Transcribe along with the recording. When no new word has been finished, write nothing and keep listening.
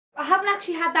I haven't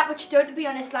actually had that much done, to be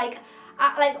honest. Like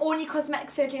only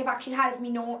cosmetic surgery I've actually had is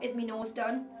my nose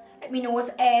done. Like my nose.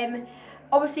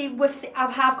 Obviously, I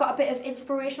have got a bit of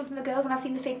inspiration from the girls when I've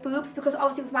seen the fake boobs, because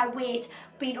obviously with my weight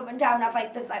being up and down, I've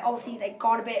obviously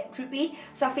gone a bit droopy.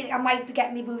 So I feel like I might be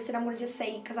getting my boobs, and I'm gonna just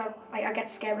say, because I get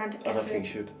scared when I get I don't think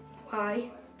you should. Why?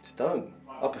 Just don't.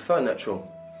 I prefer natural.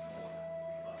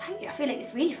 Thank you. I feel like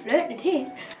it's really flirting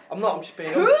here. I'm not. I'm just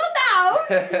being. Cool down.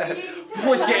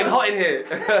 Voice getting hot in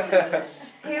here.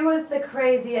 Who was the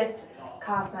craziest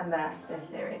cast member this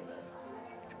series?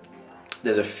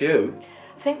 There's a few.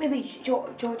 I think maybe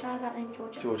Georgia, is that name?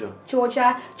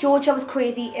 Georgia was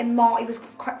crazy, and Marty was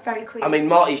very crazy. I mean,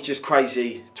 Marty's just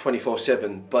crazy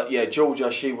 24/7, but yeah,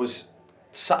 Georgia, she was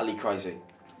subtly crazy.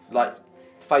 Like,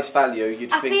 face value, you'd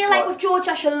think... I feel like with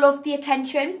Georgia, she loved the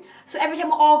attention, so every time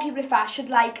we argue with her, should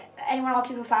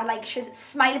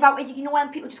smile about it. You know when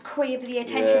people just crave the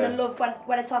attention and love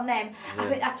when it's on them? Yeah. I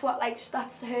think that's what,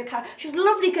 that's her character. She was a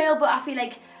lovely girl, but I feel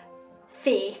like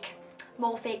fake.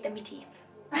 More fake than me teeth.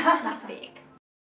 That's fake.